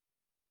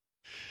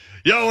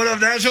Yo, what up,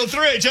 Nashville?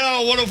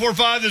 3HL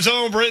 1045, The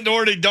Zone. Brent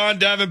Doherty, Don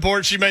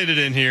Davenport. She made it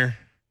in here.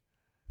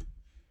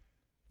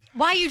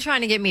 Why are you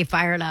trying to get me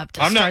fired up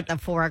to start the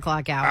 4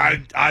 o'clock hour?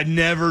 I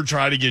never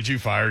try to get you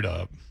fired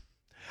up.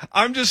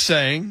 I'm just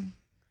saying.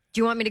 Do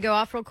you want me to go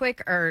off real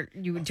quick, or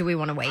do we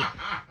want to wait?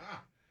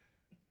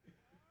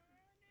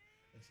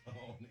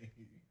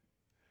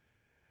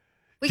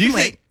 We can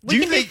wait. We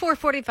can do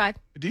 4:45.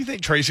 Do you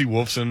think Tracy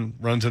Wolfson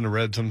runs in the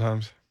red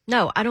sometimes?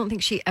 No, I don't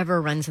think she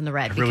ever runs in the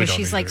red because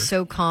she's like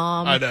so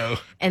calm. I know.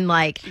 And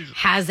like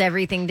has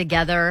everything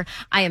together.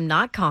 I am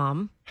not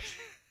calm.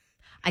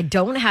 I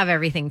don't have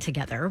everything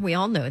together. We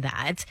all know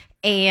that.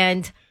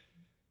 And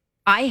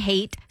I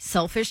hate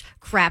selfish,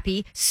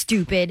 crappy,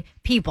 stupid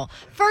people.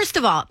 First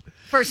of all,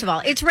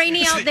 it's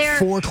raining out there.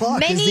 4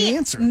 o'clock is the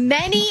answer.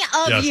 Many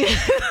of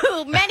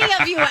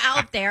you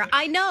out there,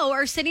 I know,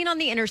 are sitting on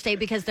the interstate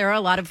because there are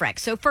a lot of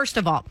wrecks. So first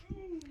of all,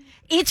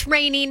 it's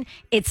raining.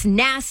 It's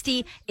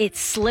nasty. It's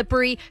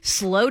slippery.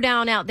 Slow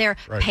down out there.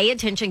 Right. Pay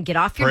attention. Get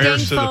off your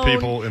Prayers dang phone. to the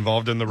people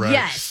involved in the wrecks.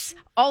 Yes.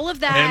 All of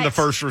that. And the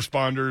first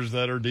responders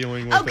that are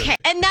dealing with it. Okay.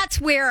 And that's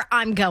where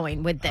I'm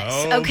going with this.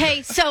 Oh.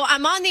 Okay. So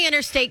I'm on the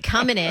interstate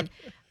coming in.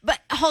 But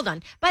hold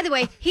on. By the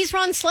way, he's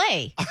Ron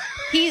Slay.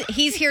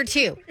 He's here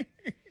too.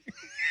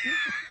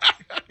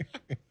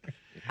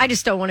 I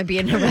just don't want to be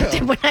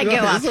interrupted when I go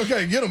up. It's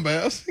okay. Get him,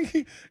 Bass.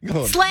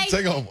 Go on. Slay.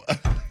 Take on.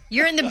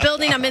 You're in the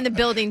building. I'm in the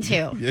building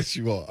too. Yes,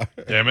 you are.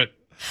 Damn it.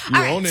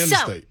 You're on the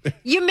interstate. So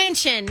you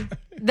mentioned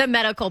the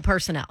medical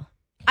personnel.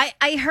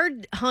 I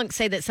heard Hunk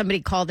say that somebody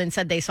called and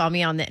said they saw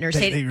me on the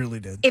interstate. They really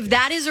did. If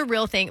that is a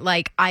real thing,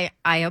 like I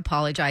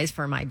apologize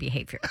for my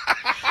behavior.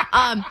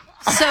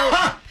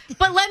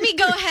 But let me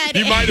go ahead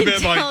You might have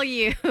been tell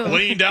you.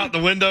 Leaned out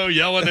the window,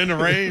 yelling in the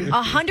rain.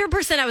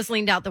 100% I was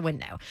leaned out the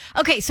window.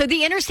 Okay, so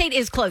the interstate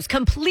is closed,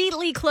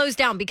 completely closed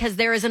down because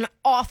there is an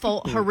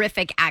awful,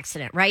 horrific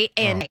accident, right?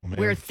 And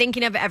we're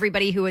thinking of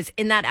everybody who was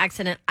in that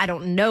accident. I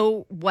don't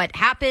know what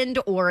happened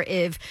or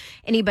if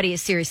anybody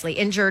is seriously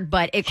injured,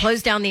 but it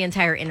closed down the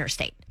entire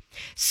interstate.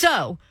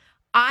 So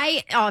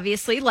I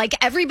obviously, like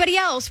everybody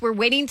else, we're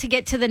waiting to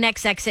get to the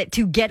next exit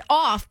to get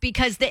off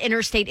because the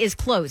interstate is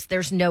closed.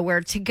 There's nowhere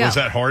to go. Was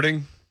that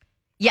Harding?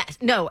 Yes.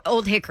 No,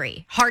 Old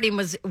Hickory. Harding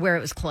was where it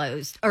was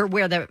closed or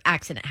where the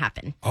accident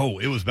happened. Oh,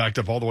 it was backed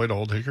up all the way to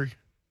Old Hickory?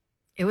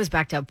 It was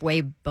backed up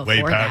way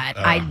before that.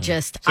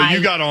 So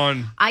you got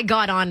on. I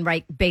got on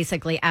right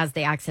basically as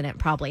the accident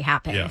probably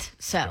happened. Yeah.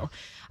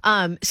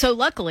 So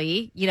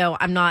luckily,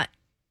 I'm not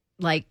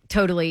like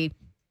totally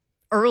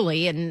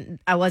early and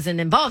I wasn't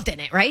involved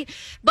in it, right?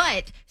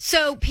 But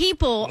so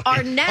people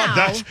are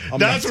now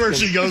that's where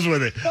she goes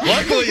with it.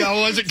 Luckily I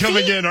wasn't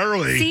coming in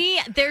early. See,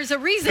 there's a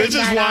reason. This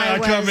is why I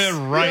come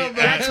in right at time.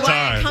 That's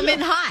why I come in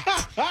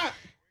hot.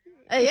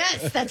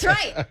 Yes, that's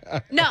right.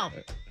 No.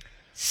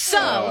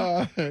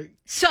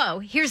 So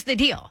here's the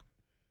deal.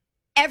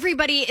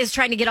 Everybody is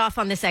trying to get off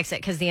on this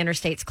exit because the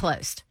interstate's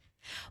closed.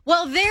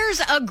 Well,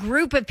 there's a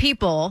group of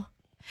people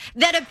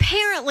that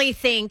apparently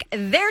think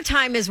their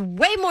time is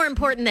way more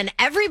important than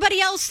everybody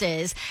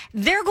else's.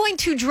 They're going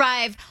to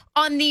drive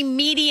on the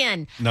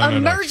median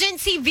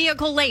emergency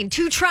vehicle lane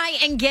to try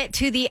and get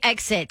to the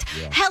exit.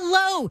 Yeah.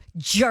 Hello,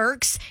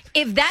 jerks.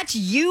 If that's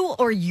you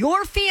or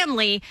your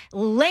family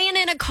laying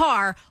in a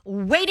car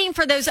waiting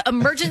for those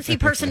emergency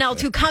personnel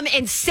to come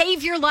and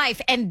save your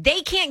life and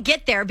they can't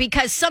get there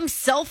because some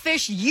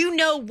selfish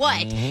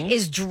you-know-what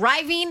is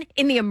driving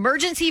in the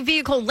emergency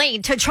vehicle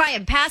lane to try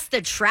and pass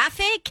the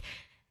traffic,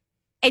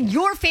 and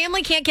your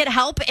family can't get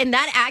help in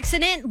that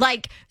accident,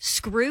 like,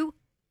 screw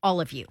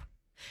all of you.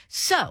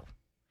 So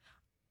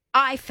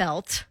I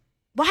felt,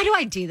 why do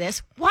I do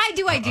this? Why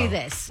do I do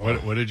this?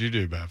 What did you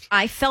do, Babs?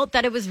 I felt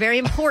that it was very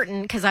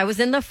important because I was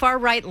in the far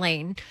right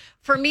lane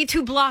for me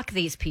to block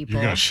these people.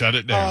 You're going to shut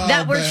it down.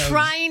 That were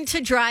trying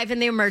to drive in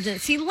the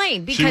emergency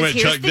lane. Because she went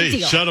here's Chuck the D.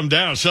 deal. Shut them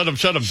down. Shut them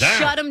down.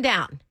 Shut them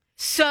down.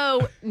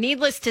 So,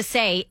 needless to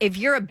say, if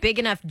you're a big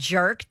enough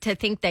jerk to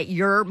think that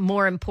you're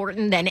more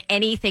important than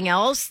anything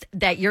else,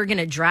 that you're going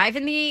to drive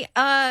in the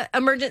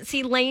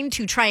emergency lane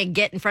to try and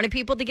get in front of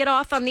people to get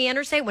off on the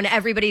interstate when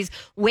everybody's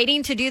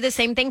waiting to do the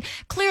same thing,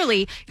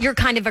 clearly you're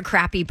kind of a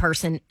crappy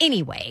person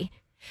anyway.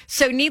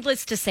 So,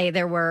 needless to say,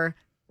 there were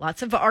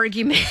lots of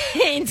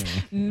arguments,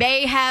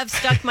 may have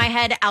stuck my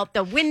head out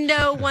the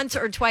window once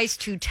or twice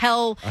to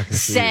tell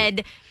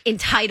said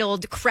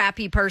entitled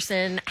crappy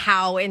person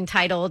how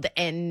entitled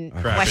and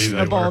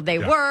questionable they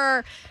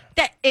were.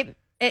 That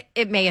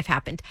it may have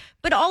happened.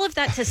 But all of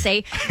that to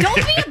say, don't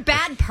be a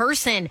bad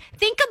person.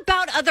 Think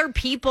about other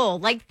people.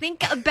 Like,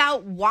 think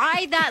about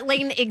why that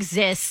lane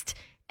exists.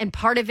 And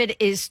part of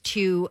it is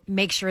to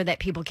make sure that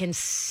people can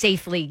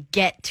safely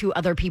get to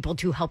other people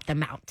to help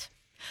them out.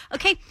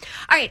 Okay.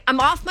 All right. I'm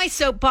off my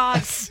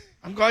soapbox.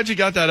 I'm glad you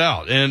got that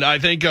out. And I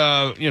think,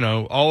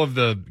 all of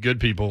the good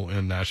people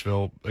in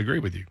Nashville agree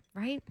with you.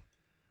 Right?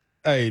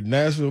 Hey,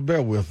 Nashville,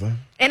 bear with her.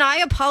 And I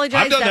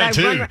apologize I've done that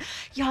too.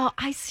 Y'all,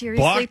 I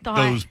seriously Block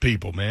thought those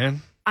people,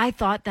 man. I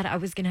thought that I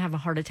was going to have a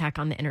heart attack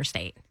on the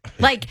interstate.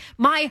 Like,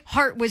 my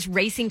heart was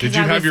racing. Did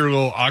you have your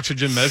little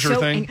oxygen measure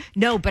thing?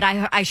 No, but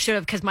I should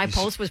have, because my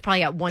pulse was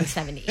probably at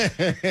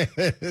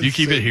 170. Do you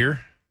keep it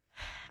here?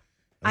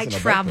 I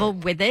travel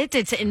with it.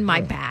 It's in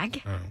my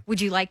bag. Oh.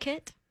 Would you like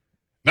it?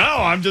 No,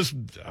 I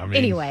mean,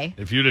 anyway,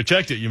 if you'd have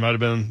checked it, you might have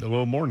been a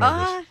little more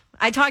nervous.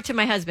 I talked to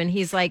my husband.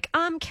 He's like,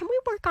 can we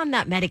work on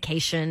that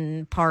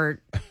medication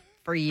part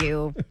for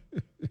you?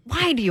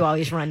 Why do you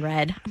always run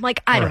red? I'm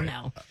like, I don't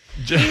know.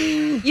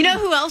 You know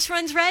who else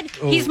runs red?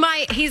 Ooh. He's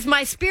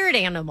my spirit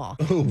animal,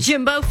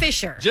 Jimbo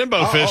Fisher.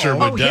 Jimbo Fisher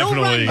would definitely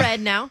he'll run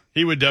red now.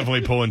 He would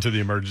definitely pull into the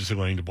emergency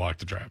lane to block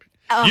the traffic.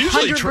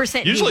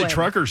 100%. Usually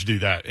truckers do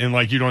that, and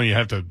like you don't even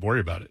have to worry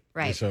about it.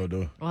 Right. So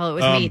do. Well,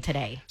 it was me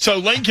today. So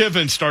Lane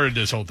Kiffin started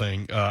this whole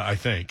thing, I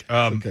think.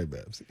 Okay,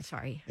 Babs.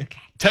 Sorry.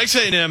 Okay.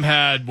 Texas A&M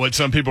had what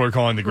some people are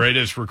calling the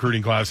greatest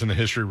recruiting class in the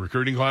history of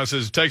recruiting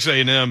classes. Texas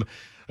A&M,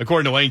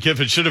 according to Lane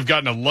Kiffin, should have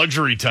gotten a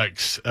luxury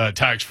tax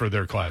for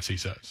their class, he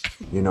says.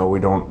 We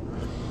don't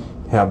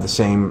have the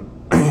same,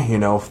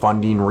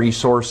 funding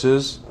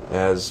resources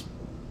as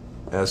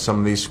some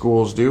of these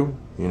schools do,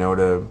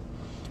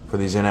 for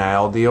these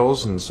NIL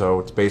deals. And so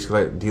it's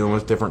basically like dealing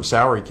with different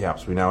salary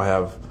caps. We now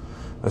have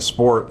a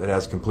sport that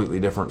has completely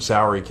different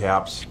salary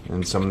caps,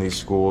 and some of these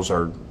schools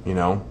are,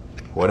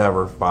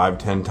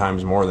 5-10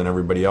 times more than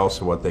everybody else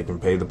of what they can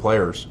pay the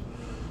players.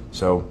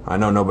 So I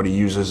know nobody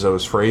uses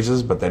those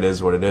phrases, but that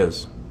is what it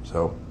is.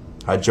 So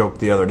I joked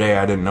the other day,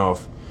 I didn't know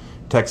if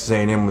Texas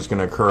A&M was going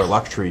to incur a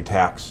luxury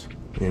tax,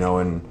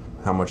 and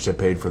how much they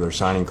paid for their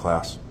signing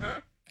class.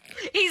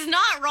 He's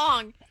not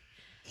wrong.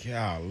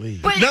 Golly.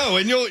 But no,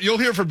 and you'll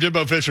hear from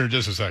Jimbo Fisher in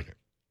just a second.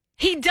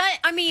 He does.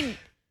 I mean,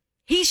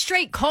 he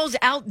straight calls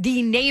out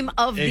the name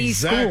of the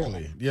school.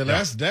 Exactly. Yeah,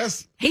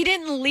 that's. He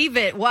didn't leave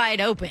it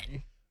wide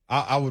open.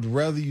 I would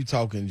rather you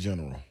talk in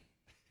general.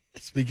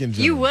 Speak in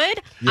general. You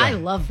would? Yeah. I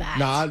love that.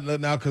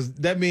 Now, because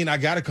that means I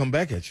got to come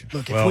back at you.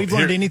 Look, if we've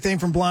learned anything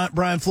from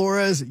Brian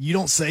Flores, you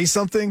don't say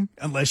something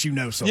unless you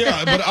know something.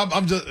 Yeah, but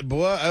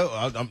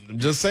I'm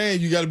just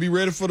saying you got to be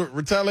ready for the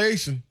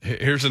retaliation.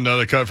 Here's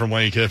another cut from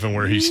Lane Kiffin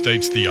where he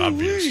states the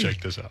obvious.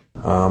 Check this out.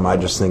 I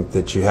just think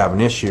that you have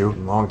an issue. A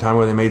long time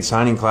ago, they made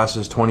signing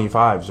classes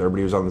 25s.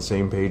 Everybody was on the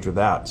same page with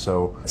that.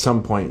 So at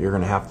some point, you're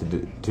going to have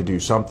to do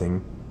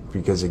something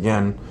because,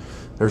 again,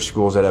 there's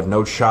schools that have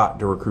no shot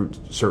to recruit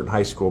certain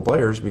high school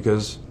players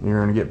because you're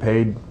going to get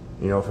paid,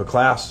 if a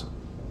class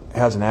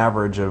has an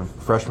average of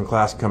freshman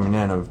class coming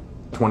in of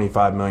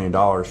 $25 million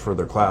for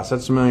their class,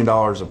 that's $1 million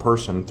a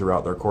person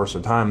throughout their course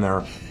of time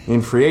there.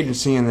 In free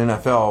agency in the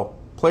NFL,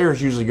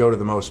 players usually go to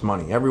the most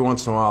money. Every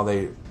once in a while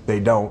they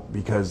don't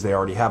because they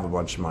already have a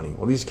bunch of money.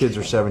 Well, these kids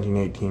are 17,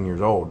 18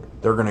 years old.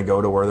 They're going to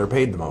go to where they're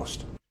paid the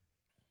most.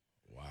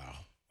 Wow.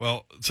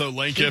 Well, so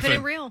Lane Keep Kiffin.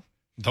 it real.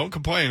 Don't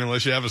complain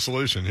unless you have a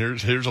solution.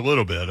 Here's a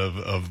little bit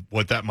of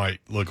what that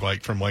might look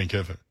like from Lane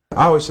Kiffin.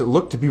 I always say,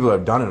 look to people that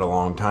have done it a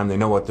long time. They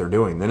know what they're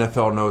doing. The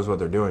NFL knows what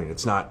they're doing.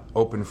 It's not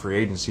open free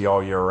agency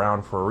all year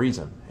round for a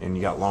reason. And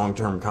you got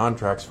long-term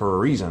contracts for a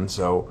reason,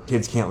 so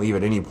kids can't leave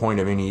at any point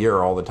of any year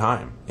all the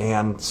time.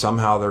 And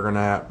somehow they're going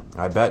to,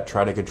 I bet,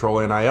 try to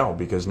control NIL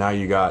because now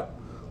you got,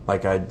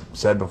 like I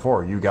said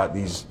before, you got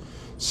these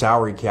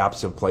salary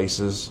caps of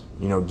places,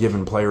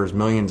 giving players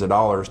millions of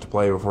dollars to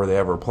play before they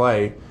ever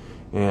play,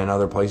 and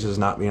other places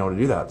not being able to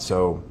do that.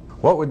 So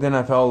what would the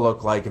NFL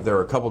look like if there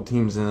were a couple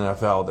teams in the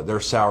NFL that their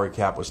salary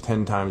cap was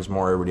 10 times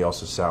more everybody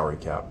else's salary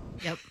cap?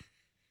 Yep.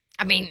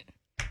 I mean,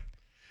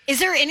 is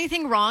there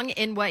anything wrong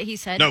in what he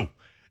said? No.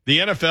 The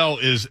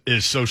NFL is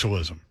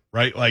socialism,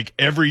 right? Like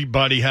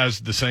everybody has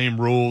the same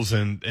rules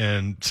and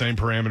same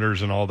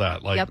parameters and all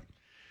that. Like, yep.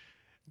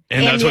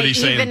 And that's what he's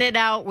saying. Even it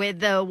out with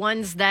the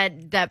ones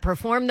that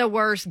perform the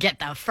worst, get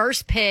the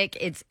first pick.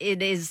 It's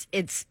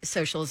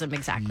socialism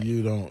exactly.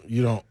 You don't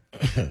you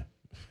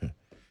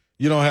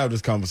don't have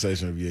this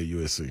conversation if you're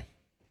at USC.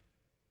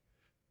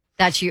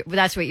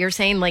 That's what you're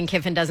saying. Lane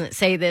Kiffin doesn't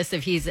say this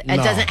if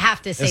doesn't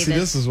have to say this.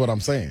 This is what I'm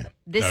saying.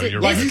 This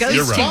right. goes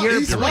You're to right. your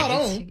He's point. spot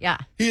on. Yeah.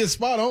 He is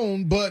spot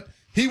on, but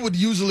he would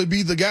usually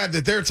be the guy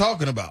that they're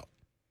talking about.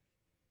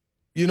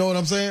 You know what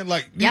I'm saying?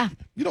 Like, yeah.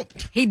 You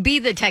don't. He'd be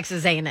the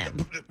Texas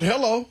A&M.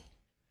 Hello.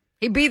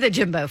 He'd be the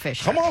Jimbo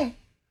Fisher. Come on.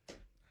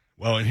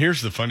 Well, and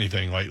here's the funny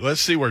thing. Like, let's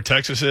see where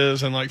Texas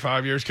is in like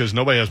 5 years because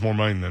nobody has more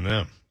money than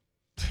them.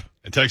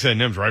 And Texas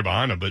A&M's right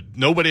behind them, but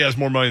nobody has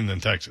more money than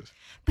Texas.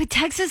 But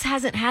Texas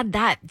hasn't had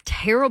that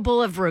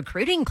terrible of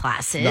recruiting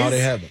classes. No,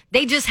 they haven't.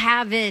 They just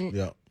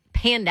haven't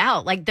panned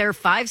out. Like their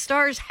 5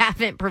 stars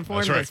haven't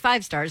performed as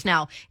 5 stars.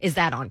 Now, is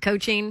that on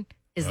coaching?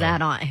 Is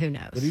that on who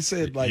knows? But he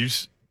said like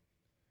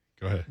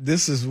go ahead.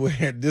 This is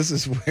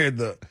where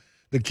the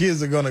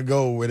kids are gonna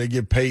go where they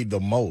get paid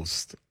the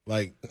most.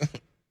 Like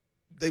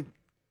they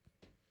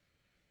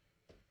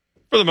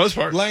for the most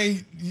part.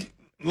 Lane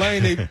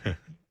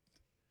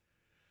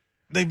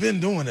they've been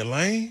doing it,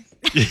 Lane.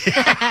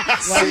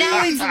 So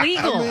now it's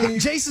legal. I mean,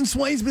 Jason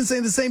Swain's been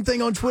saying the same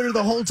thing on Twitter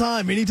the whole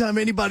time. Anytime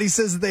anybody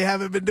says that they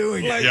haven't been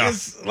doing it.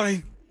 It's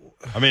like,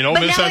 I mean, Ole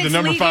But Miss now had the it's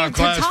number legal 5 to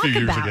class a talk few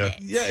years about ago.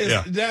 it.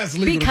 Yeah, that's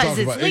legal Because to talk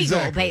it's about. legal,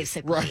 Exactly.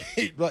 basically.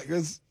 Right. Like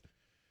it's.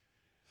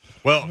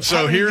 Well, so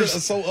how do you here's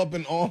get so up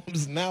in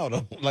arms now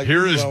though. Like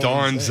here this is what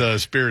I'm Dawn's saying.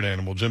 spirit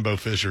animal, Jimbo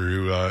Fisher,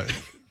 who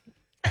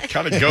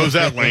kind of goes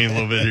that lane a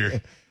little bit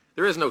here.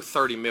 There is no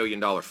 $30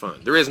 million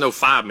fund. There is no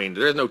 $5 million.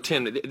 There is no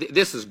 $10 million.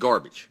 This is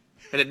garbage.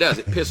 And it does.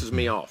 It pisses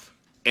me off.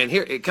 And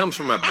here, it comes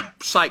from a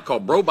site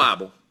called Bro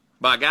Bible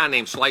by a guy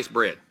named Sliced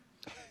Bread.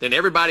 Then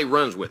everybody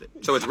runs with it.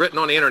 So it's written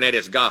on the internet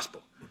as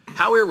gospel.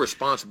 How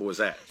irresponsible is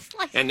that?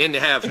 And then to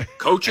have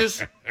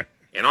coaches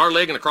in our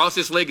league and across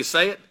this league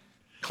say it,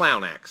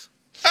 clown acts.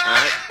 All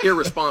right?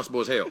 Irresponsible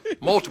as hell.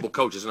 Multiple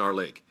coaches in our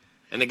league.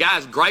 And the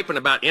guy's griping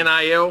about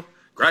NIL,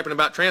 griping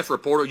about transfer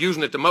portal,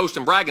 using it the most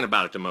and bragging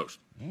about it the most.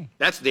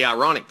 That's the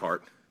ironic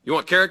part. You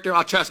want character?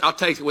 I'll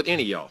take it with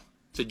any of y'all.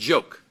 It's a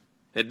joke.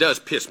 It does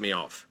piss me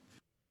off.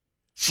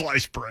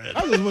 Sliced bread.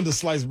 I just went to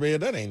sliced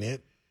bread. That ain't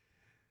it.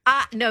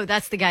 No,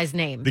 that's the guy's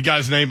name. The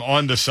guy's name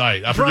on the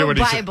site. I forget Bro what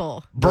he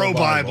Bible. said. Bro Bro Bible,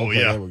 Bible. Okay,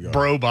 yeah. there we go.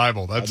 Bro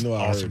Bible. That's I knew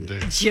I awesome, heard it.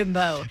 dude.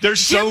 Jimbo. There's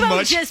so Jimbo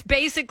much- just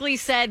basically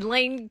said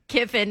Lane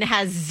Kiffin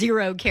has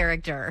zero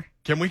character.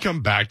 Can we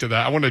come back to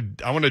that? I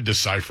want to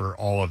decipher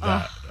all of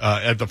that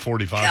at the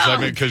 45 Oh,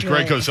 segment because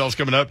Greg good. Cosell's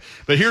coming up.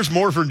 But here's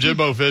more from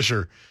Jimbo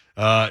Fisher.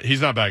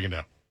 He's not backing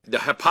down. The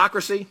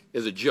hypocrisy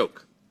is a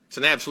joke. It's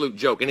an absolute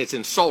joke, and it's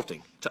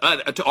insulting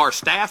to our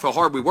staff, how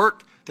hard we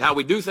work, to how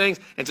we do things,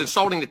 and it's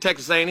insulting to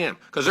Texas A&M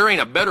because there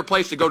ain't a better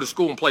place to go to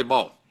school and play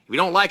ball. If you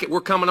don't like it, we're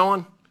coming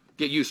on.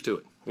 Get used to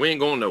it. We ain't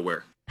going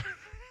nowhere.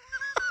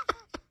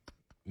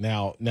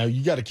 Now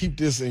you got to keep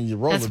this in your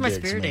Rolodex, That's my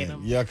spirit man.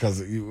 animal. Yeah, because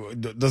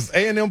does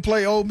A&M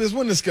play Ole Miss?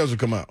 When does the schedule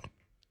come out?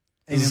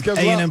 Does the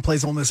schedule A&M out?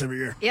 plays Ole Miss every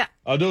year. Yeah.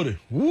 Oh, do they?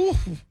 Woo.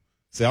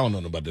 See, I don't know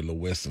about the little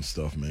Western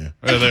stuff, man.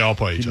 Yeah, they all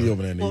play each Keep me other.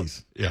 over there in the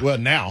East. yeah. Well,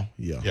 now,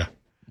 yeah. Yeah.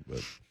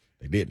 But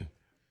they didn't.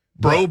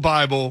 Bro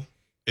Bible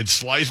and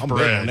sliced I'm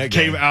betting on bread that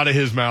came game. out of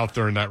his mouth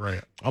during that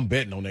rant. I'm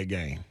betting on that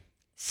game.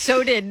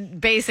 So did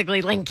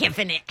basically Lane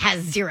Kiffin. It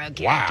has zero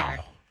character.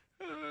 Wow.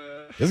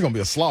 There's going to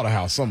be a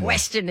slaughterhouse somewhere.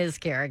 Question his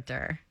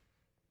character.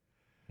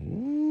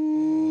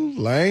 Ooh,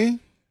 Lane.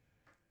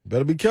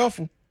 Better be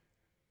careful.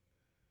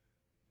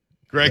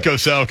 Greg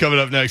Cosell coming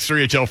up next,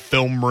 3HL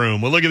Film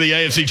Room. We'll look at the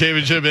AFC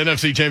Championship,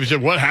 NFC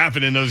Championship. What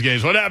happened in those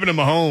games? What happened to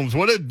Mahomes?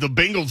 What did the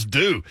Bengals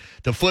do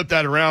to flip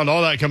that around?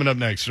 All that coming up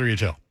next,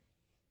 3HL.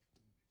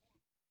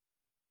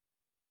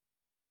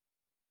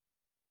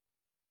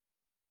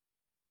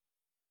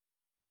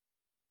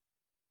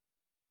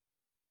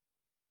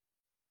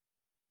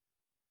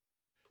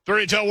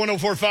 Three HL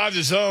 1045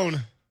 The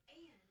Zone.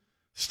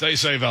 Stay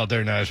safe out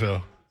there,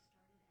 Nashville.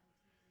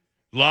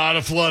 A lot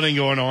of flooding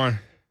going on.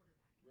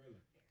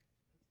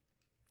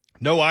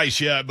 No ice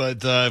yet, but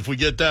if we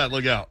get that,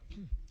 look out.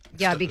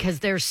 Yeah, because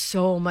there's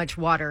so much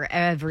water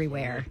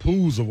everywhere.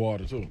 Pools of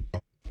water, too.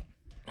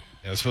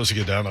 Yeah, it's supposed to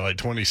get down to like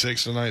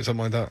 26 tonight,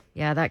 something like that.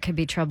 Yeah, that could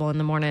be trouble in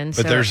the morning. But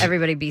So there's-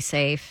 everybody be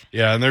safe.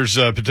 Yeah, and there's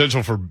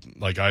potential for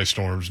like ice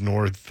storms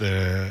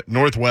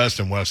northwest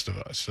and west of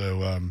us.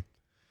 So,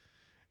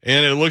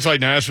 and it looks like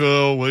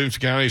Nashville,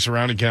 Williamson County,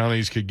 surrounding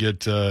counties could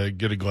get a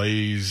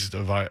glaze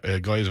of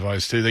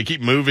ice too. They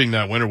keep moving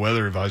that winter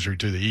weather advisory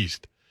to the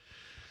east,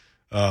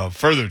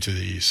 further to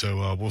the east.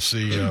 So we'll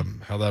see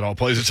how that all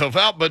plays itself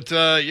out. But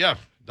yeah,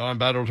 Dawn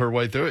battled her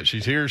way through it.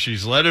 She's here.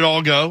 She's let it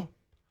all go.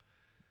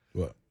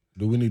 What?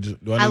 Do I need to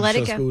let it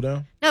shut go. school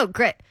down? No,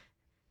 Greg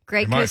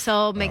Am I-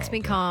 Cosell makes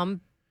me calm.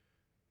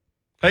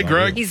 Hey,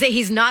 Greg.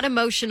 He's not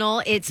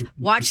emotional. It's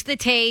watch the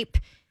tape,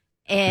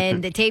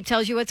 and the tape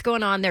tells you what's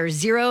going on. There's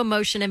zero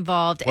emotion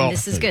involved, and Well,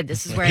 this is good.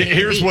 This is where I need to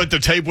Here's be. what the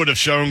tape would have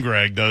shown,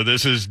 Greg, though.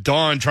 This is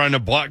Dawn trying to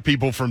block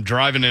people from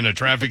driving in a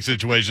traffic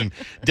situation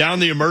down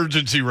the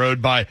emergency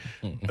lane by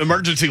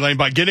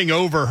getting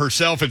over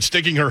herself and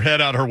sticking her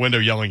head out her window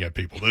yelling at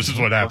people. This is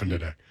what happened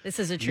today. This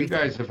is a You truth.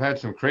 guys have had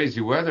some crazy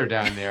weather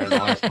down there in the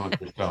last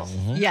month or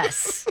so.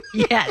 Yes,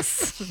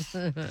 yes.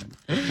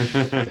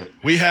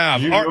 We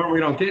have. You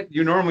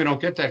normally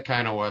don't get that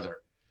kind of weather.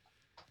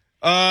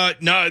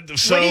 No,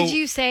 so What did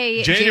you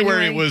say?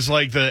 January was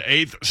like the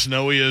 8th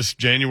snowiest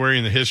January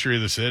in the history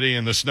of the city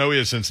and the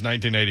snowiest since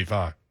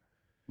 1985.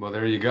 Well,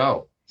 there you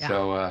go. Yeah.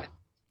 So,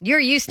 You're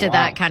used to Wow.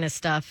 that kind of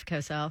stuff,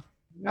 Cosell.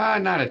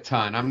 not a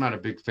ton. I'm not a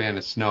big fan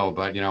of snow,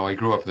 but I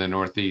grew up in the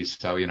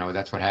Northeast, so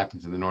that's what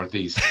happens in the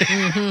Northeast.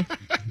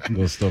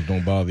 Those stuff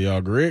don't bother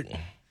y'all, Greg.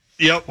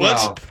 Yep.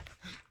 Well,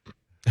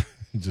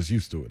 You're just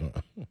used to it,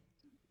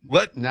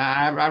 huh?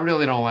 I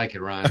really don't like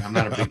it, Ron. I'm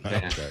not a big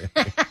fan.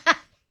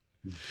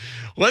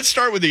 Let's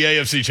start with the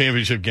AFC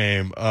Championship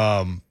game,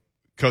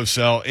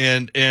 Cosell,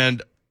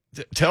 and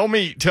tell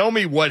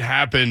me what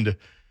happened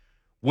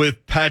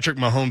with Patrick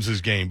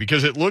Mahomes' game,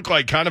 because it looked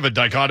like kind of a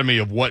dichotomy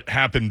of what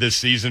happened this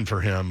season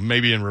for him,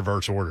 maybe in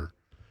reverse order.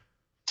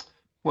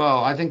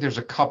 Well, I think there's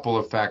a couple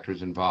of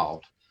factors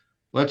involved.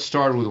 Let's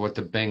start with what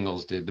the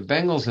Bengals did. The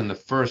Bengals in the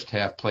first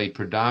half played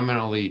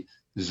predominantly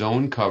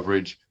zone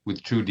coverage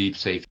with two deep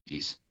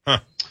safeties.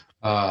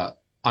 Huh.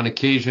 On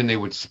occasion, they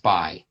would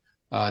spy.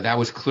 That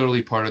was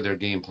clearly part of their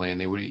game plan.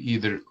 They would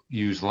either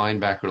use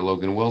linebacker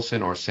Logan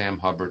Wilson or Sam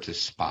Hubbard to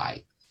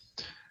spy.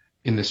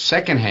 In the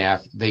second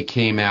half, they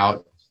came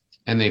out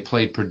and they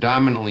played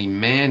predominantly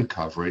man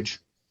coverage,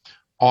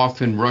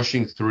 often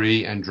rushing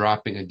three and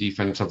dropping a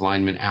defensive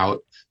lineman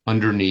out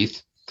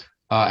underneath.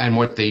 And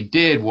what they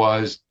did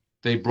was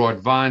they brought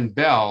Von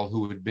Bell,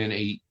 who had been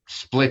a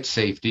split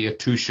safety, a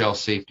two-shell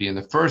safety in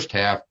the first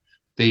half.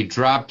 They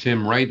dropped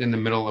him right in the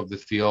middle of the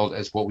field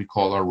as what we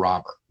call a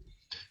robber.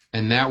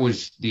 And that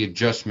was the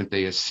adjustment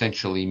they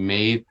essentially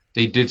made.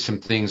 They did some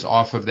things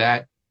off of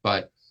that,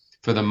 but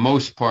for the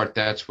most part,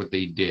 that's what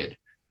they did.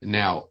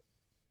 Now,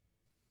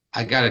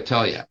 I got to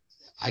tell you,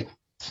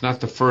 it's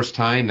not the first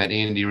time that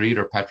Andy Reid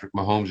or Patrick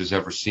Mahomes has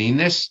ever seen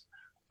this.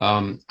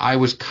 I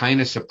was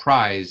kind of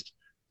surprised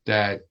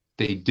that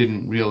they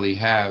didn't really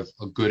have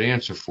a good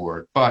answer for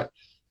it. But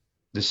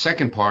the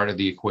second part of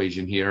the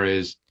equation here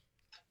is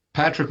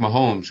Patrick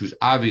Mahomes, who's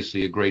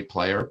obviously a great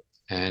player,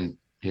 and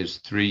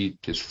his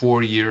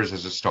 4 years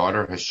as a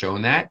starter has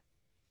shown that.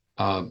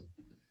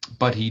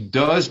 But he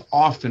does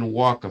often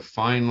walk a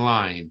fine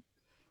line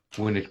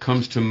when it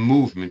comes to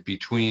movement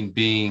between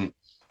being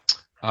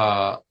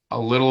a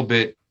little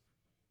bit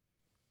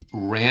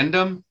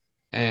random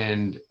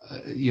and,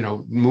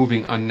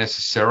 moving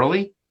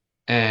unnecessarily.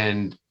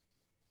 And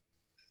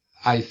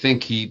I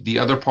think the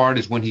other part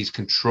is when he's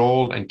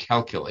controlled and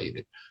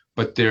calculated.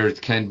 But there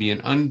can be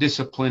an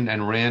undisciplined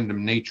and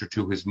random nature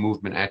to his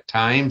movement at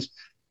times.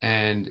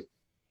 And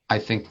I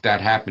think that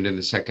happened in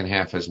the second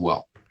half as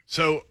well.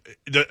 So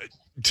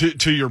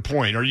to your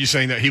point, are you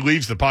saying that he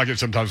leaves the pocket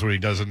sometimes when he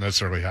doesn't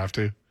necessarily have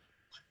to?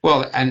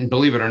 Well, and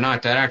believe it or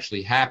not, that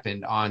actually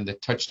happened on the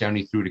touchdown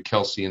he threw to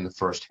Kelsey in the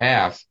first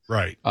half.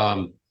 Right.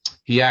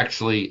 He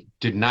actually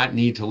did not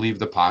need to leave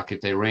the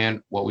pocket. They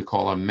ran what we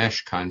call a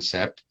mesh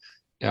concept.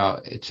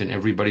 It's in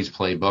everybody's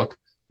playbook.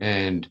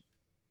 And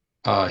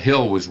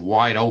Hill was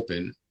wide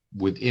open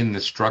within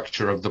the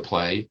structure of the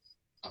play.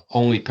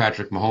 Only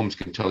Patrick Mahomes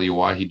can tell you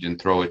why he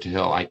didn't throw it to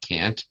Hill. I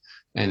can't.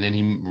 And then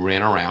he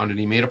ran around and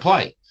he made a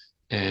play.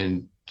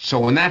 And so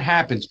when that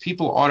happens,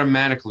 people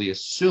automatically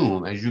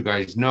assume, as you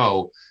guys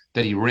know,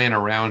 that he ran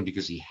around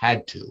because he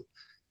had to.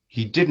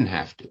 He didn't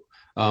have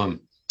to.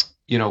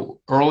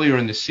 Earlier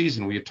in the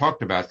season, we had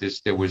talked about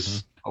this. There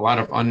was a lot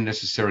of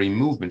unnecessary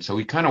movement. So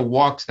he kind of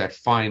walks that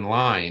fine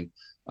line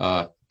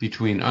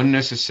between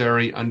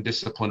unnecessary,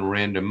 undisciplined,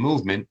 random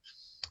movement,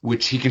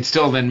 which he can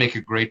still then make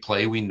a great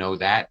play. We know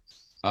that.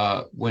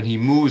 When he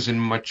moves in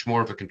much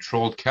more of a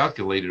controlled,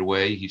 calculated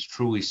way, he's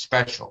truly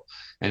special.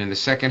 And in the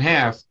second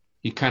half,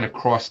 he kind of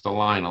crossed the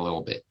line a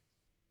little bit.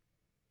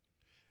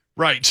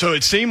 Right. So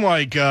it seemed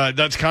like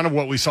that's kind of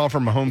what we saw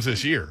from Mahomes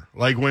this year.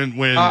 Like when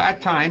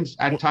at times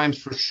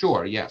for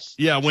sure, yes.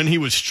 Yeah, when he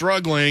was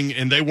struggling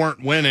and they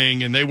weren't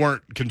winning and they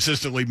weren't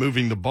consistently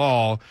moving the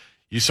ball,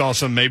 you saw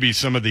maybe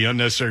some of the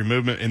unnecessary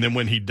movement. And then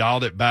when he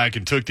dialed it back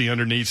and took the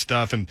underneath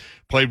stuff and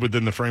played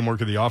within the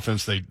framework of the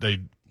offense, they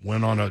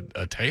went on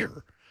a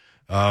tear.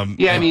 I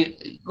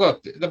mean,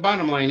 look, the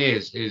bottom line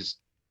is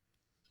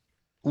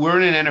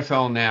we're in an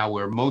NFL now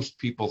where most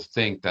people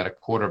think that a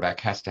quarterback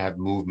has to have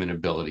movement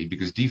ability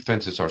because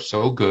defenses are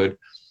so good.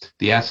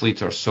 The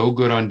athletes are so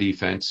good on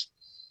defense.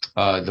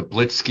 The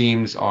blitz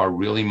schemes are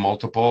really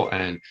multiple,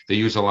 and they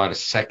use a lot of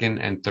second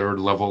and third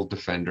level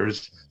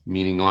defenders,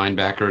 meaning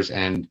linebackers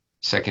and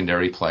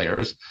secondary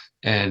players.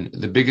 And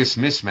the biggest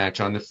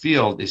mismatch on the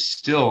field is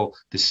still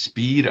the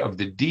speed of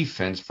the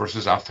defense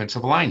versus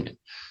offensive linemen.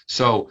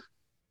 So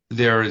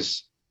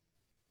there's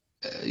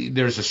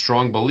a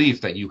strong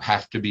belief that you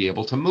have to be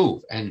able to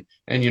move. And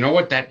you know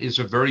what? That is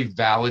a very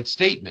valid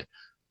statement.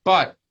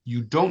 But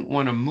you don't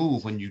want to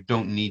move when you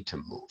don't need to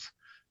move,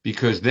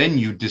 because then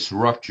you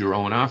disrupt your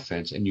own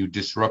offense and you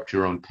disrupt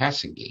your own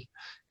passing game.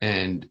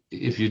 And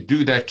if you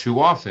do that too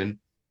often,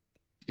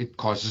 it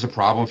causes a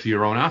problem for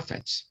your own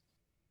offense.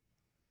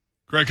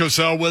 Greg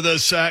Cosell with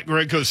us at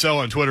Greg Cosell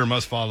on Twitter.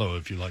 Must follow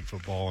if you like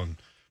football. And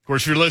of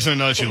course, if you're listening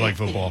to us, you like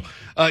football.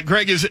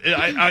 Greg,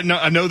 I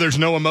know there's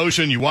no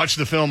emotion. You watch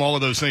the film, all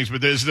of those things,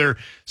 but is there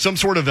some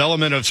sort of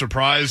element of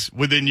surprise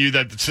within you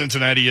that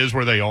Cincinnati is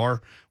where they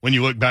are when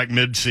you look back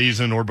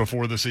mid-season or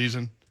before the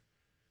season?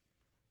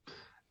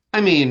 I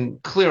mean,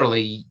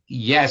 clearly,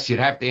 yes, you'd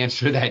have to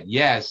answer that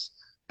yes.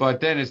 But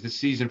then as the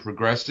season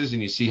progresses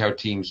and you see how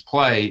teams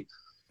play,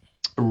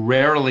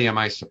 rarely am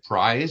I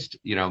surprised.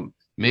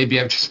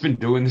 Maybe I've just been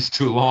doing this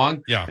too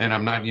long and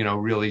I'm not,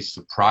 really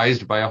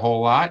surprised by a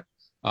whole lot.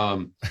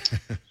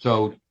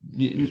 So,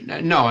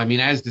 no, I mean,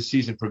 as the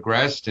season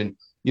progressed and,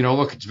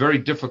 look, it's very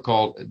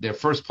difficult. Their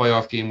first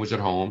playoff game was at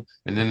home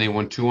and then they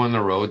won 2 on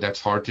the road.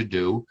 That's hard to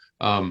do.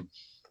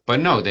 But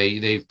no,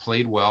 they've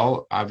played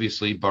well.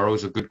 Obviously,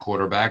 Burrow's a good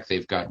quarterback.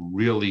 They've got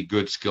really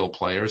good skill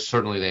players.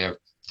 Certainly they have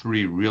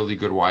 3 really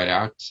good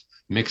wideouts.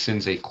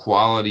 Mixon's a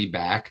quality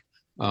back.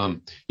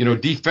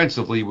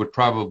 Defensively would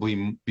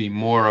probably be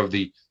more of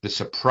the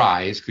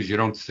surprise because you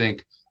don't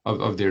think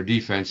of their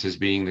defense as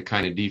being the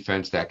kind of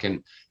defense that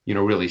can,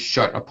 really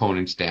shut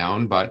opponents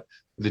down. But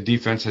the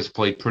defense has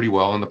played pretty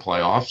well in the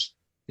playoffs.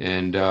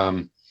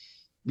 And,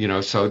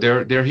 So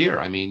they're here.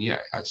 I mean, yeah.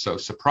 So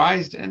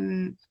surprised,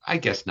 and I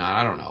guess not.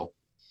 I don't know.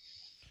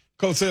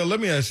 Cosell, let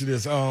me ask you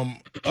this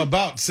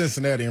about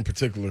Cincinnati in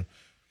particular.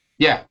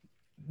 Yeah.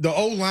 The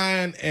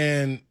O-line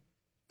and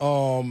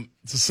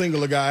to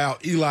single a guy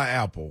out, Eli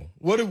Apple.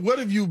 What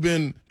have you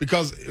been,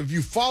 because if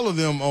you follow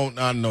them on,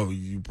 I know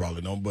you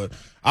probably don't, but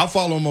I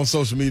follow them on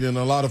social media and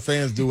a lot of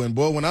fans do. And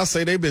boy, when I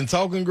say they've been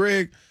talking,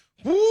 Greg,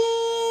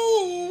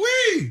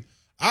 woo-wee.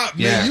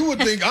 Man, you would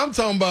think I'm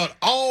talking about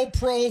all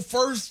pro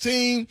first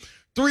team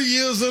 3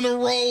 years in a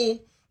row.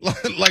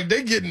 Like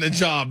they're getting the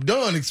job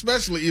done,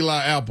 especially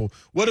Eli Apple.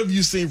 What have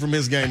you seen from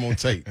his game on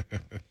tape?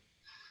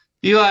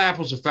 Eli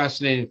Apple's a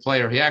fascinating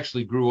player. He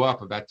actually grew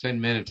up about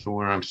 10 minutes from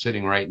where I'm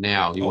sitting right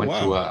now. He went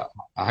to a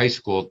high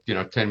school,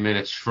 10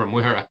 minutes from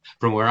where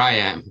I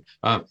am.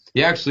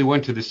 He actually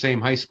went to the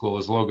same high school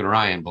as Logan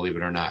Ryan, believe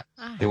it or not.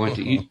 They went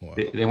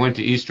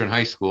to Eastern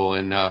High School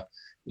in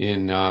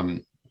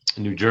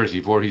New Jersey,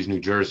 Voorhees, New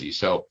Jersey.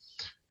 So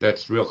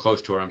that's real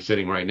close to where I'm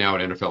sitting right now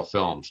at NFL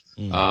Films.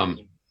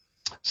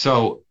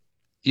 So,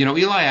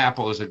 Eli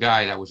Apple is a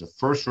guy that was a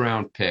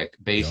first-round pick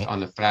based on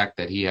the fact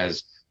that he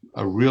has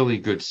a really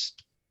good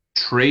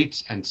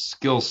traits and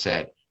skill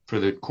set for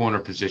the corner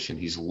position.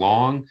 He's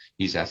long,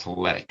 he's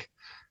athletic.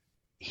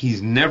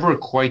 He's never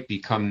quite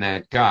become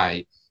that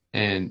guy,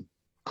 and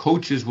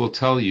coaches will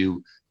tell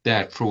you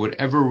that for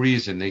whatever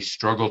reason they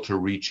struggle to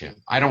reach him.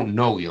 I don't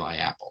know Eli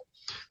Apple,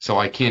 so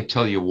I can't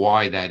tell you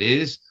why that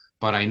is,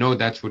 but I know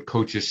that's what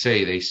coaches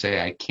say. They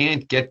say, I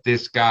can't get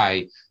this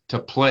guy to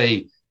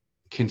play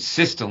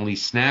consistently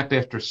snap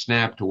after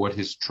snap to what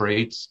his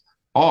traits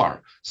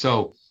are.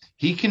 So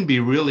he can be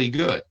really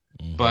good,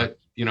 but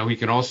he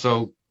can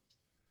also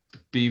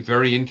be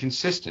very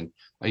inconsistent.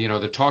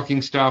 The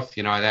talking stuff,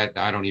 that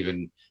I don't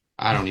even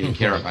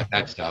care about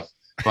that stuff.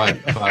 But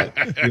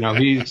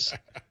he's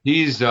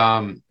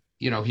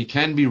he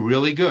can be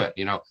really good.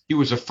 He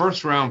was a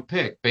first round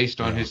pick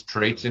based on his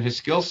traits and his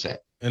skill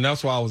set. And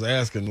that's why I was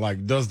asking,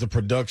 does the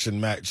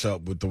production match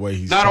up with the way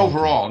he's not talking?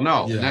 Overall,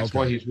 no. Yeah, and that's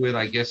why he's with,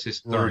 I guess, his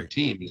third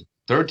team.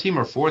 Third team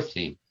or fourth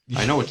team?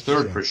 I know it's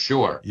third for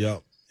sure. Yeah.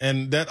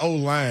 And that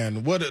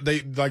O-line,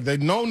 they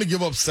known to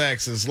give up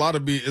sacks. It's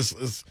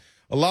it's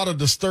a lot of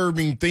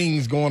disturbing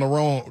things going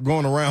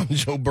around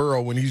Joe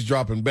Burrow when he's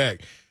dropping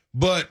back.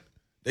 But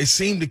they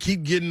seem to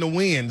keep getting the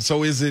win.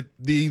 So is it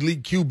the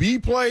elite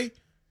QB play,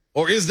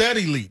 or is that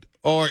elite?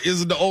 Or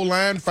is it the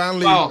O-line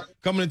finally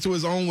coming into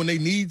his own when they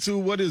need to?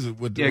 What is it?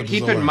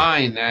 Keep in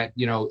mind that,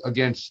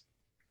 against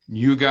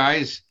you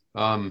guys,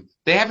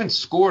 they haven't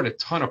scored a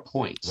ton of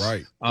points.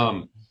 Right.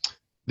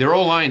 Their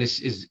O-line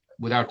is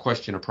without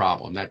question a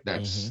problem.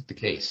 That's the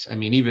case. I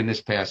mean, even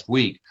this past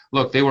week,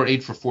 look, they were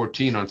 8 for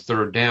 14 on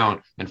third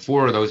down, and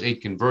 4 of those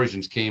 8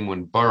 conversions came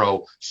when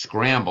Burrow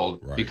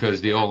scrambled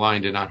because the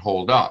O-line did not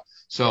hold up.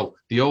 So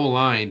the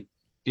O-line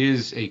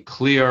is a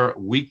clear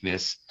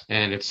weakness,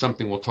 and it's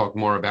something we'll talk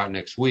more about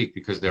next week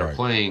because they're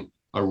playing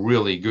a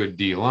really good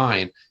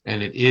D-line,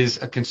 and it is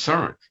a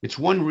concern. It's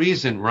one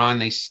reason, Ron,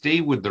 they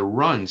stay with the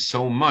run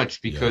so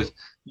much because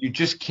you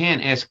just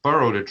can't ask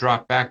Burrow to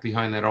drop back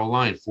behind that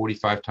O-line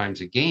 45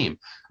 times a game.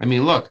 I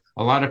mean, look,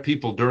 a lot of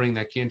people during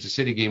that Kansas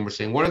City game were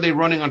saying, what are they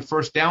running on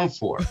first down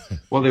for?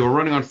 Well, they were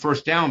running on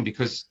first down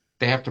because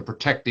they have to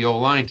protect the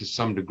O-line to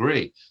some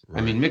degree.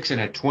 I mean, Mixon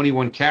had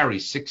 21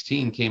 carries,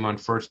 16 came on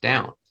first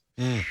down.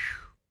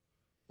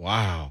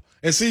 Wow.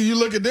 And see, you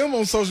look at them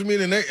on social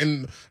media,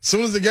 and as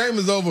soon as the game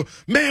is over,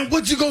 man,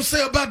 what you gonna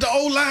say about the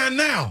O-line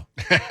now?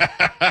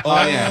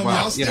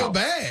 Y'all still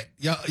bad.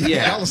 Y'all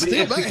are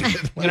still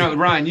bad.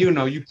 Ryan,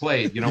 you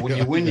played. When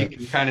you win, you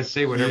can kind of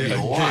say whatever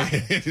you want.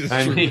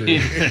 I mean,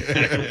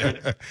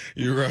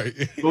 you're right.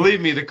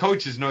 Believe me, the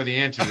coaches know the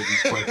answer to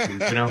these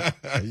questions.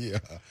 Yeah.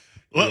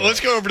 Let's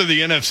go over to the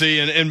NFC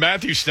and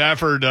Matthew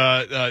Stafford.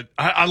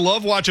 I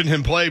love watching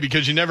him play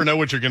because you never know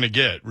what you're going to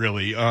get,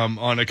 really,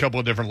 on a couple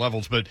of different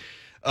levels. But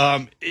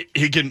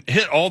he can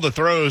hit all the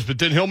throws, but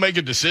then he'll make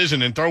a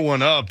decision and throw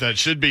one up that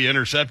should be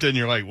intercepted, and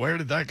you're like, where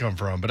did that come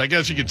from? But I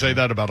guess you could say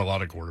that about a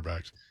lot of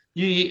quarterbacks.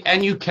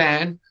 You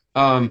can.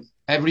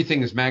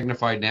 Everything is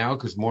magnified now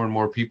because more and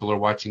more people are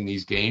watching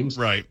these games.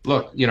 Right.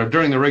 Look,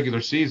 during the regular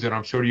season,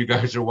 I'm sure you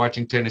guys are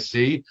watching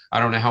Tennessee. I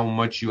don't know how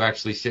much you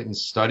actually sit and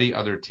study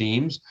other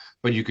teams,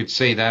 but you could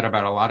say that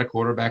about a lot of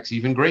quarterbacks,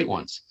 even great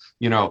ones.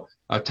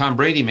 Tom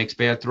Brady makes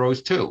bad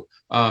throws too.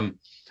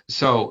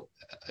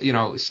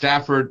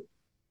 Stafford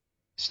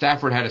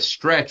had a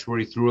stretch where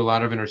he threw a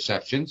lot of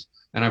interceptions.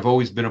 And I've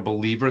always been a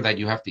believer that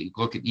you have to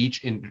look at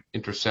each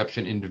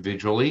interception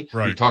individually.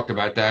 Right. We talked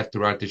about that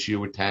throughout this year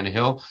with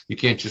Tannehill. You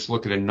can't just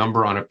look at a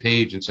number on a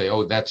page and say,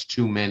 oh, that's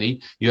too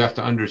many. You have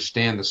to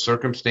understand the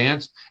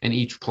circumstance and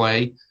each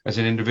play as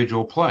an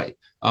individual play.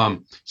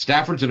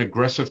 Stafford's an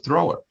aggressive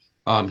thrower.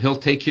 He'll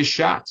take his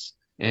shots.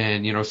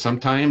 And,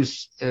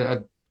 sometimes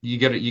you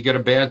get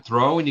a bad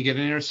throw and you get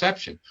an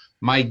interception.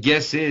 My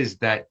guess is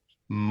that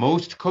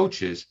most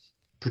coaches,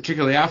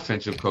 particularly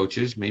offensive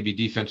coaches, maybe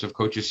defensive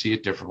coaches see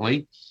it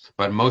differently,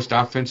 but most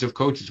offensive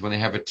coaches, when they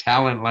have a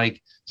talent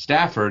like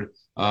Stafford,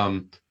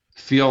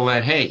 feel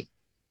that, hey,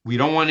 we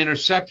don't want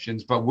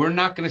interceptions, but we're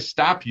not going to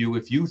stop you.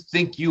 If you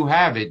think you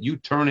have it, you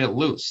turn it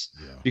loose.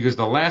 Yeah. Because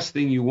the last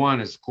thing you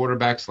want is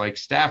quarterbacks like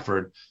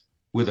Stafford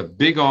with a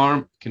big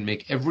arm, can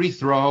make every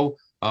throw,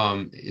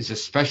 is a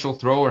special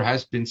thrower,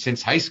 has been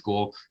since high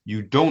school.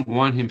 You don't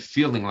want him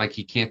feeling like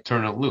he can't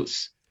turn it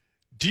loose.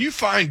 Do you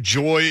find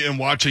joy in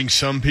watching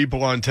some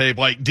people on tape,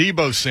 like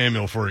Deebo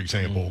Samuel, for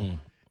example? Mm-hmm.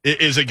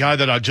 Is a guy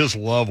that I just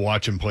love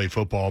watching play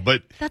football,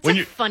 but that's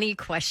a funny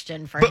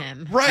question for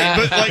him, right?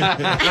 But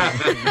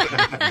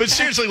like, but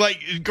seriously, like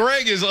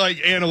Greg is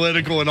like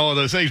analytical and all of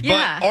those things.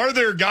 Yeah. But are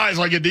there guys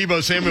like a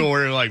Deebo Samuel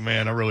where you're like,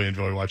 man, I really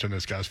enjoy watching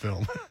this guy's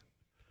film?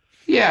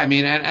 Yeah, I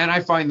mean, and I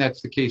find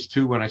that's the case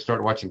too when I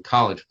start watching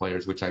college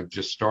players, which I've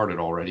just started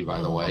already, by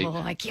the way. Oh,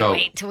 I can't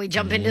wait till we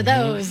jump into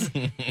those.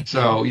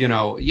 So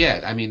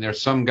yeah, I mean,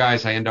 there's some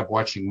guys I end up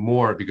watching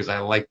more because I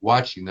like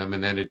watching them,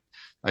 and then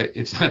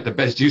it's not the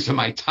best use of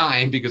my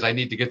time because I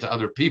need to get to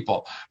other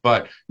people.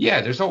 But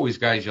yeah, there's always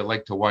guys you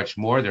like to watch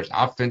more. There's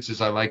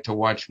offenses I like to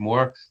watch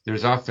more.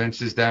 There's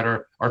offenses that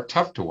are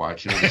tough to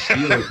watch. The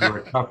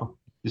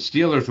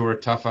Steelers were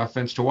a tough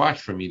offense to watch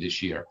for me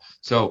this year.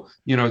 So,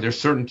 there's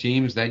certain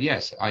teams that,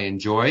 yes, I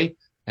enjoy,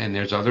 and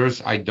there's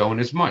others I don't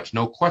as much,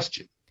 no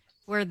question.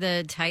 Were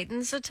the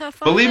Titans a tough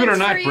offense? Believe it or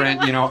not, Brent,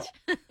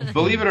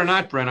 believe it or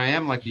not, Brent, I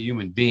am like a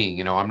human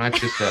being. I'm not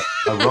just a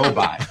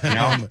robot.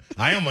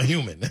 I am a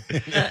human.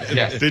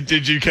 Yes.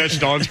 Did you catch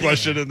Don's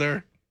question in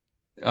there?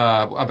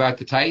 About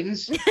the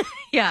Titans?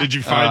 Yeah. Did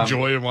you find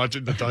joy in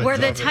watching the Titans? Were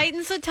the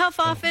Titans a tough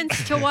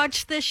offense to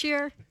watch this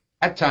year?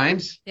 At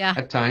times. Yeah.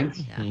 At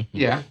times.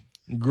 Yeah.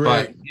 Great.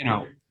 But,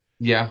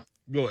 yeah.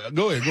 Go ahead.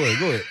 No,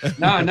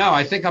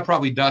 I think I'm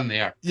probably done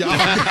there. Yeah.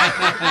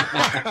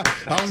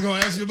 I was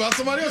going to ask you about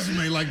somebody else you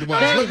may like to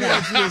watch. Let me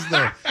ask you this,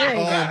 though.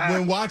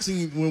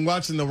 When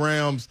watching the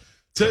Rams,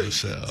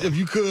 if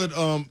you could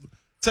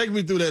take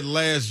me through that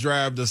last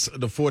drive the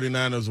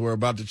 49ers were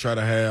about to try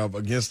to have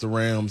against the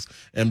Rams,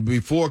 and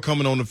before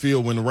coming on the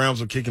field, when the Rams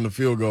were kicking the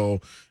field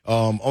goal,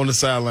 on the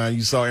sideline,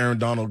 you saw Aaron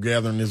Donald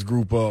gathering this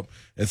group up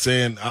and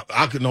saying,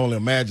 I can only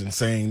imagine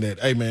saying that,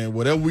 hey, man,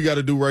 whatever we got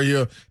to do right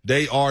here,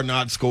 they are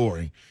not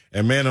scoring.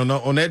 And, man,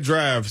 on that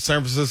drive,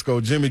 San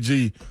Francisco, Jimmy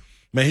G,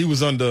 man, he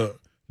was under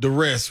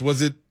duress.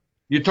 Was it?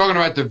 You're talking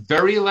about the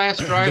very last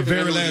drive? The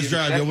very last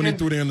drive, when he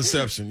threw the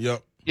interception,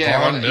 yep.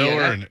 Yeah, Von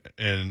Miller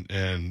and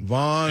Aaron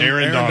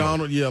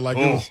Donald. Yeah, like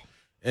it was,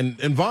 and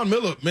Von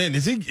Miller, man,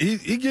 is he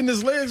getting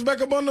his legs back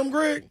up on them,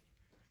 Greg?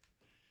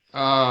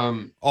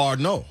 Or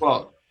no?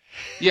 Well,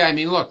 yeah, I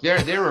mean, look,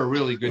 they're a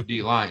really good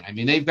D line. I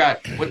mean, they've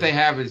got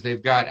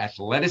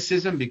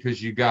athleticism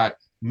because you got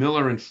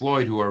Miller and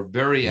Floyd who are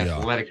very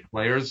athletic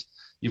players.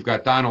 You've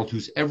got Donald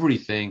who's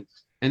everything,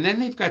 and then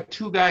they've got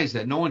two guys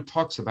that no one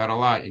talks about a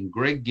lot, in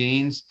Greg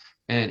Gaines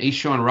and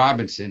A'Shawn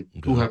Robinson,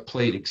 who have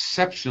played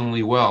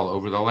exceptionally well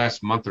over the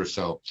last month or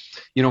so.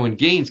 When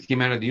Gaines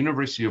came out of the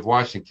University of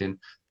Washington,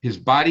 his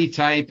body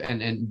type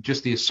and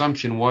just the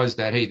assumption was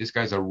that, hey, this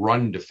guy's a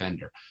run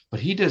defender. But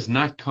he does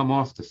not come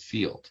off the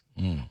field.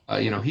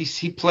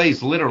 He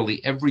plays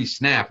literally every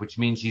snap, which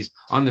means he's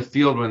on the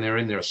field when they're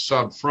in their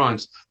sub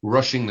fronts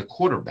rushing the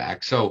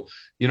quarterback. So,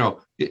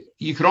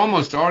 you could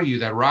almost argue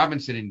that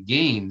Robinson and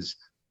Gaines,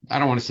 I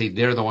don't want to say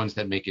they're the ones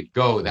that make it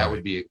go. That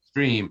would be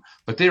extreme.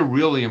 But they're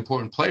really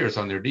important players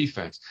on their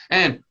defense.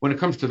 And when it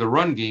comes to the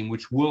run game,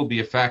 which will be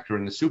a factor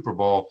in the Super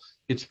Bowl,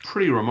 it's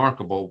pretty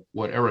remarkable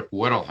what Eric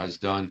Weddle has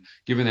done,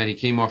 given that he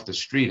came off the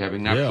street,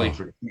 having not played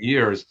for 2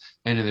 years.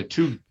 And in the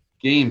 2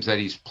 games that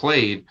he's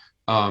played,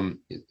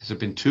 has it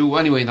been 2?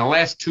 Anyway, in the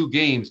last 2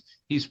 games,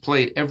 he's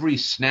played every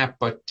snap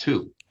but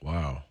 2.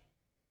 Wow.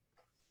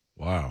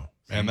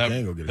 And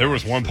there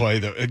was one play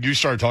that you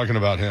started talking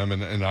about him,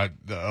 and I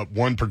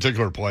one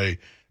particular play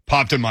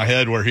popped in my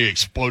head where he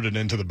exploded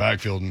into the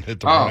backfield and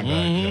hit the running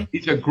back.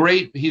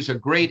 Yeah. He's a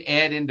great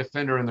add-in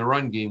defender in the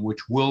run game,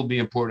 which will be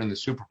important in the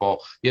Super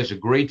Bowl. He has a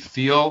great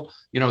feel.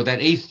 That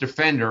 8th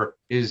defender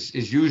is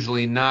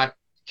usually not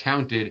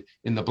counted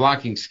in the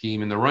blocking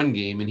scheme in the run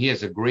game, and he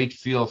has a great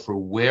feel for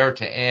where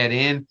to add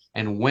in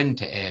and when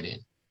to add in.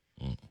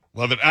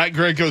 Love it. At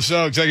Greg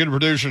Cosell, executive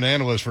producer and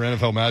analyst for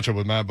NFL Matchup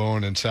with Matt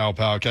Bowen and Sal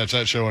Powell. Catch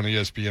that show on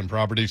ESPN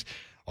Properties.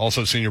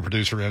 Also senior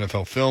producer for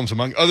NFL Films,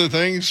 among other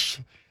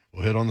things.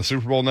 We'll hit on the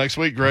Super Bowl next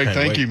week. Greg,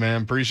 thank you,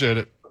 man. Appreciate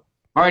it.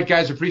 All right,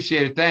 guys.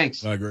 Appreciate it.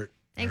 Thanks. All right, Greg.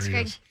 Thanks,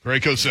 Greg.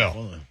 Greg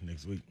Cosell.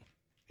 Next week.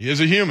 He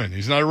is a human.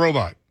 He's not a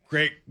robot.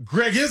 Greg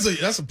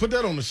is put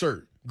that on the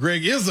shirt.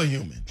 Greg is a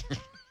human.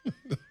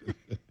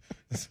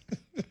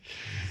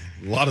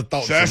 A lot of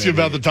thoughts. Ask you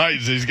about the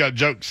Titans. He's got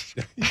jokes.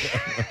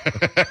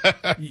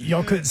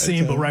 Y'all couldn't see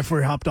him, but right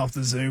before he hopped off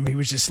the Zoom, he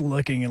was just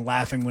looking and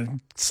laughing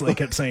when Slay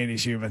kept saying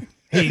he's human.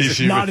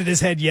 He nodded his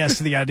head yes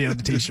to the idea of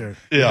the T-shirt.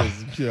 Yeah.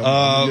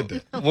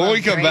 When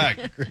we come back,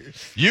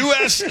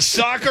 U.S.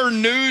 soccer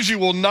news you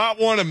will not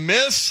want to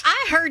miss.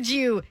 I heard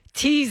you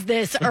tease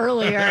this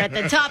earlier at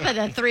the top of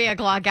the 3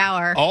 o'clock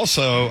hour.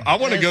 Also, I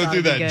want to go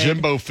through that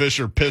Jimbo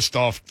Fisher pissed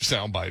off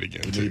soundbite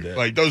again, too.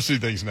 Like those 2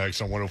 things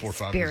next on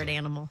 104.5. Spirit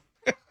animal.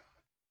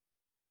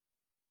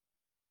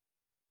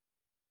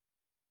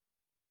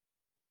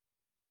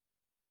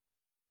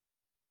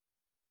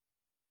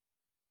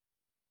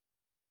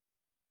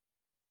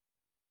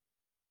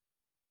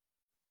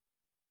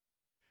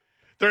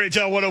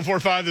 3HL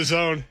 1045 The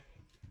Zone.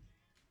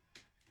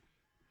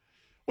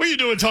 What are you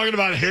doing talking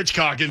about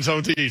Hitchcock in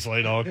Zone T,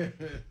 Slay Dog?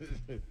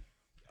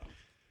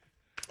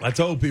 I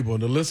told people,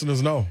 the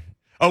listeners know.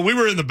 Oh, we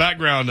were in the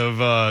background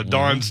of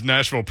Dawn's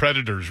Nashville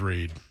Predators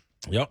read.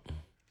 Yep.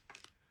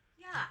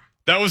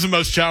 That was the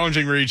most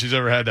challenging read she's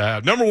ever had to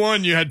have. Number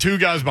one, you had two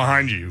guys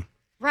behind you.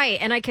 Right,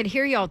 and I could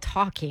hear y'all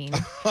talking.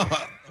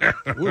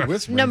 We're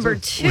whispering, Number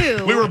too.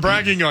 two. We were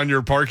bragging on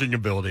your parking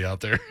ability out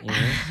there.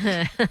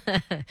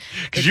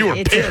 Because you were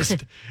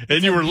pissed.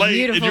 And you were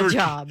late. Beautiful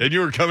job. And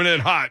you were coming in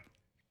hot.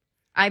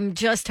 I'm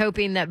just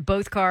hoping that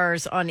both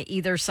cars on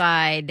either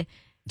side,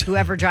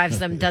 whoever drives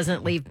them,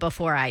 doesn't leave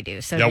before I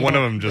do. So Yeah, they one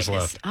of don't them just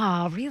witness. left.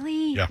 Oh,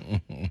 really? Yeah.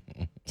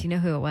 Do you know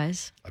who it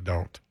was? I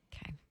don't.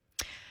 Okay.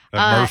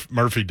 That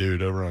Murphy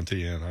dude over on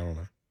TN. I don't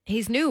know.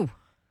 He's new.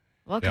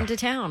 Welcome to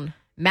town.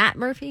 Matt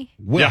Murphy?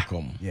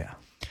 Welcome. Yeah.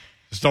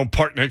 Just don't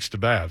park next to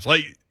Babs.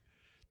 Like,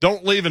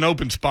 don't leave an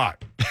open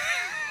spot.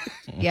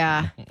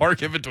 Yeah.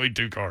 Park in between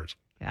two cars.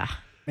 Yeah.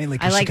 Mainly I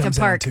because she like to comes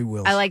out on park. two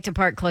wheels. I like to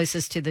park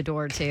closest to the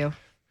door too.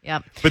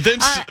 Yep. But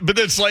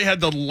then Slay had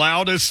the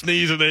loudest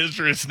sneeze in the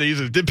history of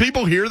sneezes. Did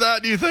people hear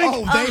that, do you think? Oh,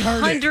 they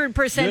heard it.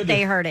 100%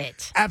 they heard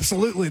it.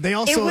 Absolutely. They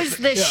also. It was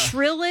the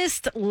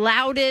shrillest,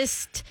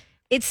 loudest.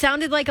 It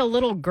sounded like a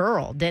little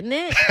girl, didn't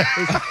it?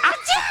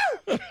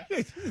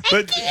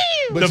 But the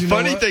you know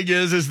funny what? thing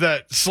is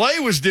that Slay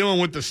was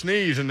dealing with the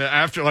sneeze and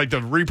after like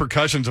the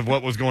repercussions of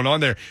what was going on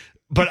there.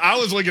 But I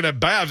was looking at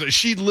Babs.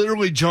 She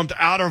literally jumped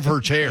out of her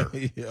chair,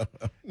 Yeah.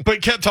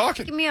 but kept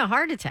talking. Give me a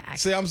heart attack.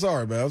 See, I'm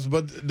sorry, Babs,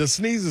 but the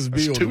sneezes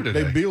build. two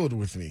today. They build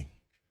with me.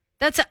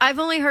 I've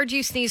only heard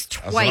you sneeze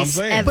That's what I'm twice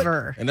saying.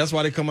 ever. And that's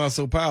why they come out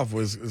so powerful.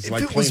 It's If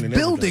like it was cleaning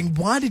building,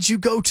 everything. why did you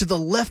go to the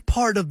left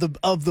part of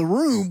the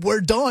room where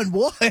Dawn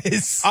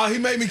was? Oh, he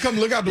made me come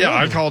look out the Yeah,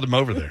 I window. called him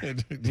over there.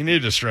 He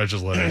needed to stretch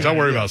his legs. I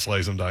worry about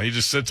Slay sometimes. He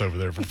just sits over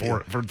there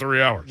for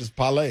 3 hours. Just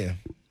parlaying.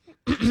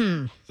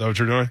 Is that what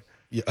you're doing?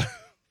 Yeah.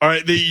 All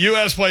right, the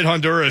U.S. played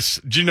Honduras.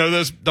 Did you know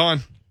this,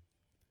 Don?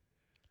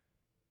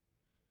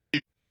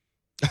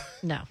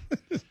 No.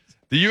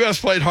 The U.S.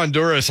 played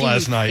Honduras Do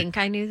last you night think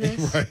I knew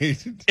this?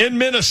 Right. in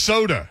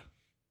Minnesota,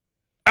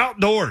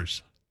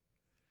 outdoors,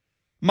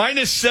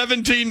 minus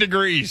 17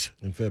 degrees.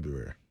 In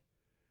February.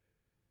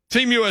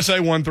 Team USA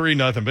won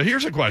 3-0. But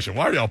here's a question: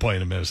 why are y'all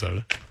playing in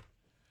Minnesota?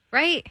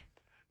 Right?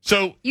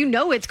 So, You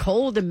know it's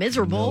cold and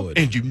miserable. Know it.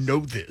 and you know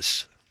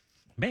this.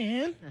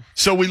 Man.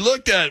 So we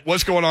looked at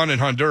what's going on in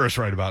Honduras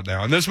right about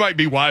now, and this might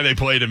be why they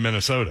played in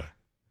Minnesota.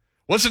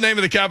 What's the name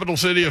of the capital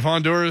city of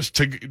Honduras?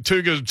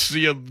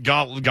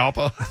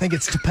 Tegucigalpa. I think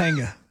it's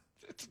Topanga.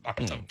 It's not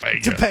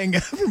Topanga.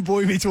 Topanga from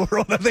Boy Meets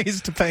World. I think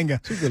it's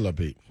Topanga. Too good,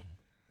 Pete.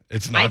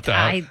 It's not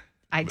that.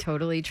 I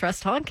totally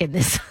trust Honk in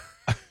this.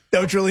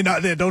 No, it's really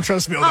not there. Don't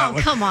trust me on that Oh,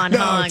 one. come on, No,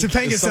 Honk. Topanga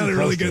There's sounded something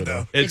really close to good, it,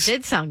 though. It's It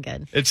did sound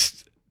good.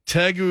 It's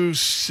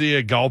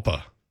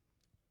Tegucigalpa.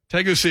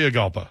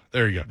 Tegucigalpa.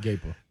 There you go.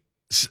 Gaper.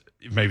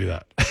 Maybe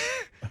that.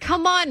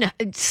 Come on,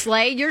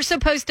 Slay. You're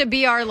supposed to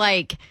be our,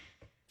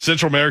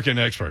 Central American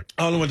expert.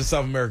 I only went to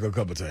South America a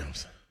couple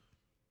times.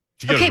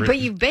 Did you go to Okay, Rio? but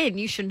you've been.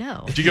 You should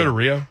know. Did you go to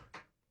Rio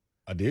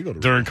I did go to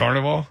during Rio.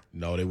 Carnival?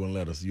 No, they wouldn't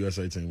let us.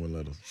 USA team wouldn't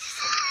let us.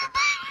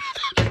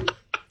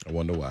 I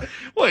wonder why.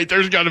 Wait,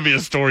 there's got to be a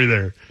story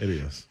there. It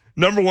is.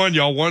 Number one,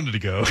 y'all wanted to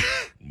go.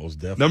 Most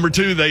definitely. Number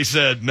two, they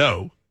said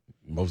no.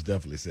 Most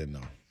definitely said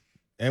no.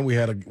 And we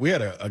had a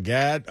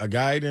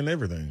guide and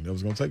everything that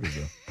was going to take us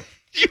there.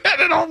 You had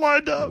it all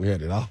lined up. We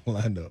had it all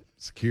lined up.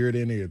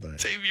 Security and everything.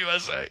 Team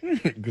USA.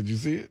 Could you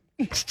see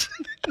it?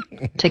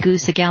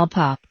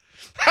 Tegucigalpa.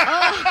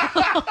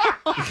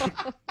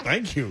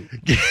 Thank you.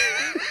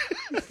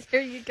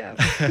 There you go.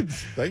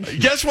 Thank you.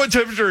 Guess what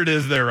temperature it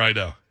is there right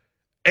now?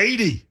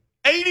 80.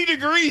 80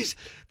 degrees.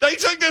 They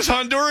took this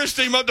Honduras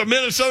team up to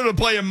Minnesota to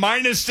play in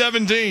minus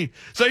 17.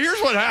 So here's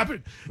what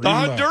happened. The Read 'em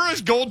out.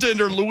 Honduras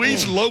goaltender,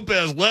 Luis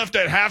Lopez, left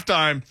at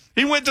halftime.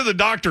 He went to the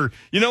doctor.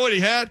 You know what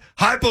he had?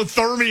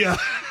 Hypothermia.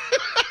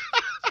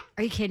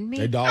 Are you kidding me?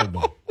 They dogged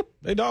them.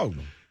 They dogged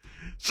them.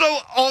 So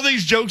all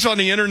these jokes on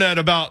the internet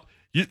about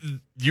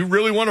you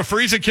really want to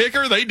freeze a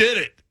kicker? They did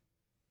it.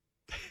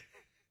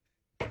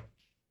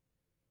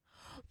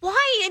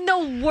 Why in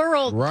the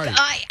world? Right.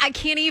 I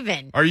can't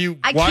even. Are you?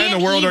 I Why in can't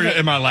the world even.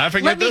 am I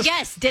laughing Let at me this?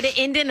 guess. Did it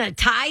end in a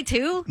tie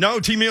too? No,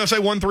 Team USA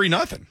won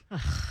 3-0.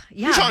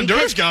 Yeah, These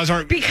Honduras because- guys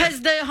aren't.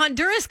 Because the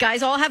Honduras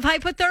guys all have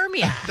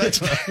hypothermia.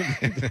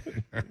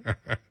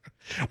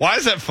 Why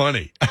is that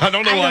funny? I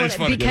don't know why it's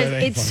funny. Because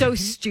That ain't it's so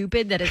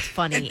stupid that it's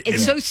funny.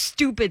 It's so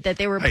stupid that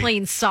they were Hey,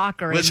 playing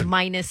soccer listen, in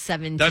minus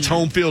 17. That's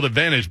home field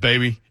advantage,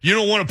 baby. You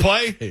don't want to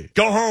play?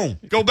 Go home.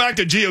 Go back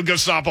to Gio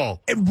Gestapo.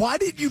 And why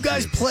didn't you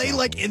guys play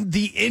in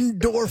the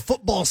indoor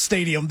football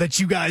stadium that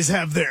you guys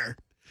have there?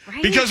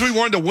 Right? Because we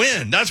wanted to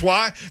win. That's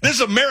why. This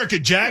is America,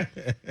 Jack.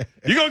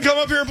 You going to come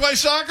up here and play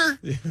soccer?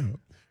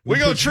 We're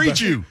going to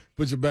treat you.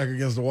 Put your back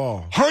against the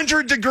wall.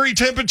 100-degree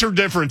temperature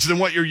difference than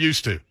what you're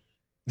used to.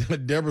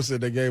 Deborah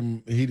said they gave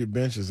them heated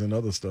benches and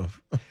other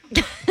stuff.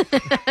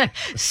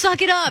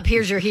 Suck it up.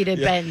 Here's your heated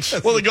bench.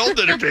 Well, the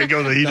goaltender can't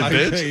go to the heated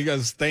bench. You got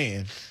to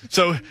stand.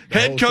 So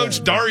head whole coach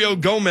time. Dario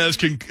Gomez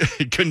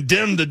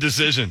condemned the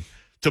decision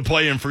to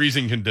play in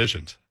freezing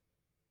conditions.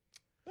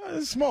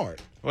 It's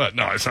smart. Well,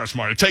 no, it's not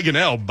smart. Take an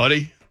L,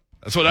 buddy.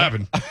 That's what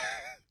happened.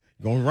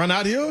 Going to run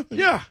out here?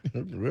 Yeah.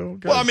 Well,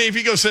 Well, I mean, if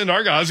you go send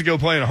our guys to go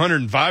play in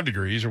 105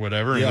 degrees or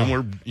whatever, and Yeah.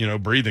 then we're,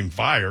 breathing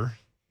fire,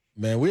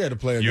 man, we had to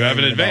play. you have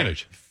an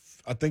advantage.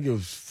 I think it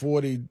was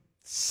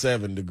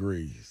 47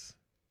 degrees.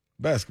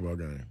 Basketball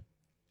game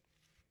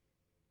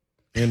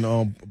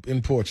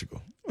in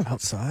Portugal.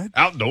 Outside?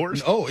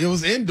 Outdoors? Oh, it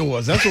was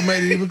indoors. That's what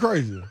made it even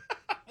crazier.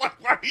 Why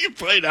are you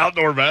playing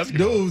outdoor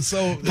basketball? Dude,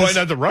 so Playing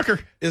at the Rucker?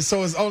 it's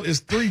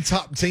 3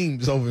 top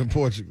teams over in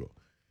Portugal.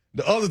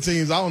 The other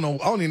teams, I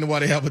don't even know why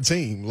they have a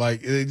team.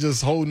 Like, they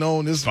just holding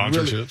on. This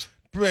Sponsorships.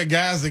 Really,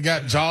 guys that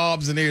got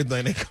jobs and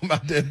everything, they come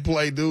out there and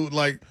play, dude.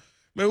 Like,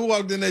 man, we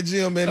walked in that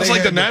gym, man. That's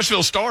like the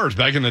Nashville Stars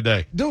back in the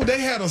day. Dude, they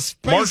had a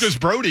space. Marcus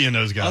Brody and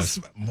those guys.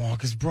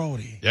 Marcus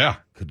Brody. Yeah.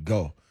 Could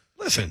go.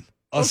 Listen,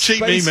 A don't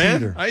cheat me, space man.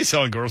 heater. I ain't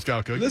selling Girl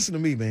Scout cookies. Listen to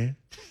me, man.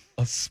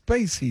 A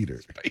space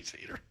heater. Space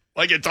heater.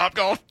 Like at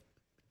Topgolf?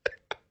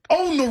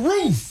 On the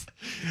roof.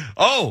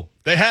 Oh,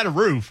 they had a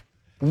roof.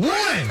 One.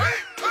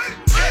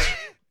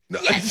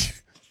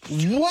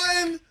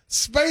 One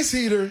space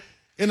heater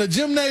in a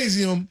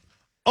gymnasium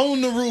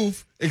on the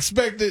roof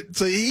expected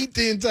to heat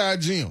the entire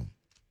gym.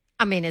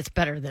 I mean, it's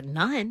better than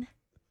none.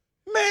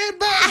 Man,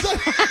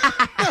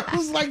 that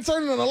was like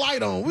turning the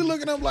light on. We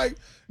looking up like,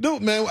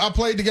 dude, man, I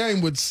played the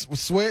game with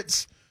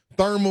sweats,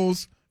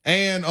 thermals,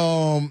 and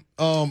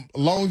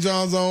long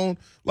johns on.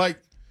 Like,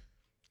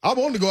 I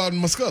wanted to go out in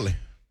my Scully.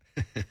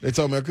 They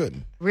told me I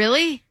couldn't.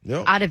 Really?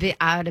 Yep. I'd have been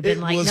It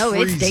like, was no,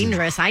 it's freezing.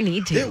 dangerous. I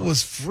need to. It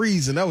was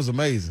freezing. That was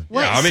amazing.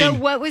 What, Yeah, I so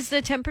mean- what was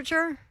the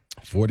temperature?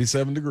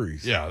 47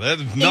 degrees. Yeah,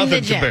 that's the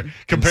nothing gym.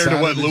 compared to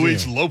Inside what of the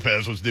Luis gym.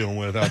 Lopez was dealing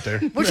with out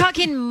there. We're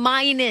talking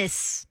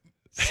minus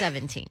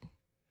 17.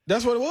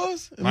 That's what it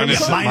was? Minus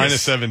Minnesota?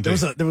 minus 17.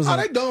 There was Oh, a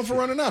they dumb for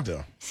running out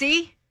there.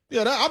 See?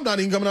 Yeah, I'm not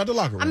even coming out the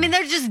locker room. I mean,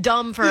 they're just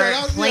dumb for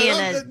Yeah, playing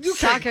you a can't-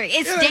 soccer.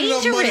 It's it ain't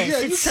enough money. dangerous.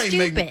 Yeah, you It's can't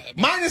stupid. make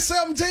minus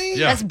 17?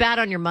 Yeah. That's bad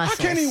on your I muscles.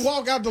 can't even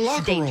walk out the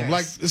locker room. dangerous.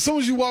 Like, as soon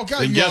as you walk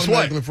out, And you guess what?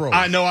 automatically froze.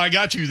 I know I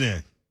got you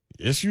then.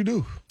 Yes, you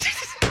do.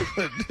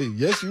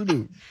 Yes, you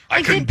do. I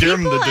Did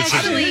condemn the people decision.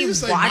 actually You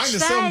say watch minus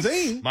that?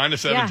 17.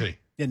 Minus 17.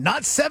 yeah,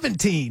 not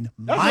 17,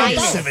 what I minus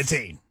thought.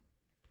 17.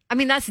 I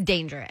mean, that's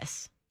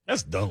dangerous.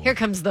 That's dumb. Here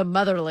comes the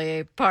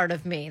motherly part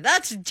of me.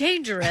 That's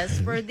dangerous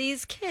for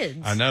these kids.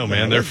 I know,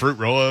 man. Their fruit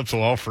roll-ups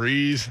will all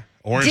freeze.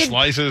 Orange Did-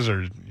 slices,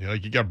 or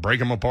you got to break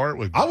them apart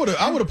with. I would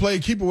have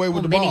played keep away with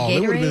Oh, the mini ball. It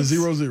would have been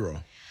Gatorades? 0-0.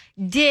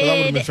 But I would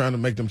have been Did trying to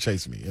make them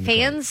chase me. in the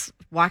corner. fans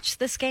watch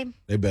this game?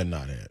 They better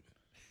not have.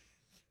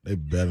 They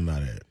better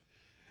not have.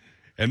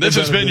 And this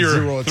It has better been be your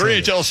zero 3HL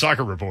attendance.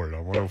 soccer report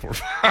on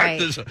 104.5.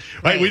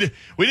 Right. Wait,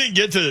 we didn't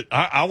get to.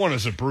 I want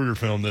us to Zapruder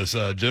film this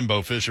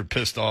Jimbo Fisher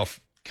pissed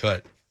off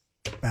cut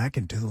Back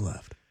and to the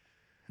left.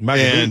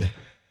 and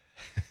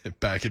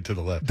back into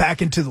the left.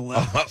 Back and to the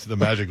left. It's the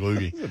magic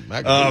loogie.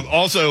 Magic loogie.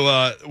 Also,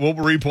 we'll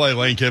replay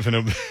Lane Kiffin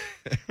of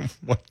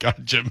what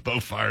got Jimbo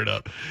fired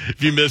up.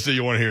 If you missed it,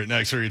 you want to hear it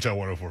next. 3HL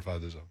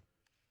 104.5 The Zone.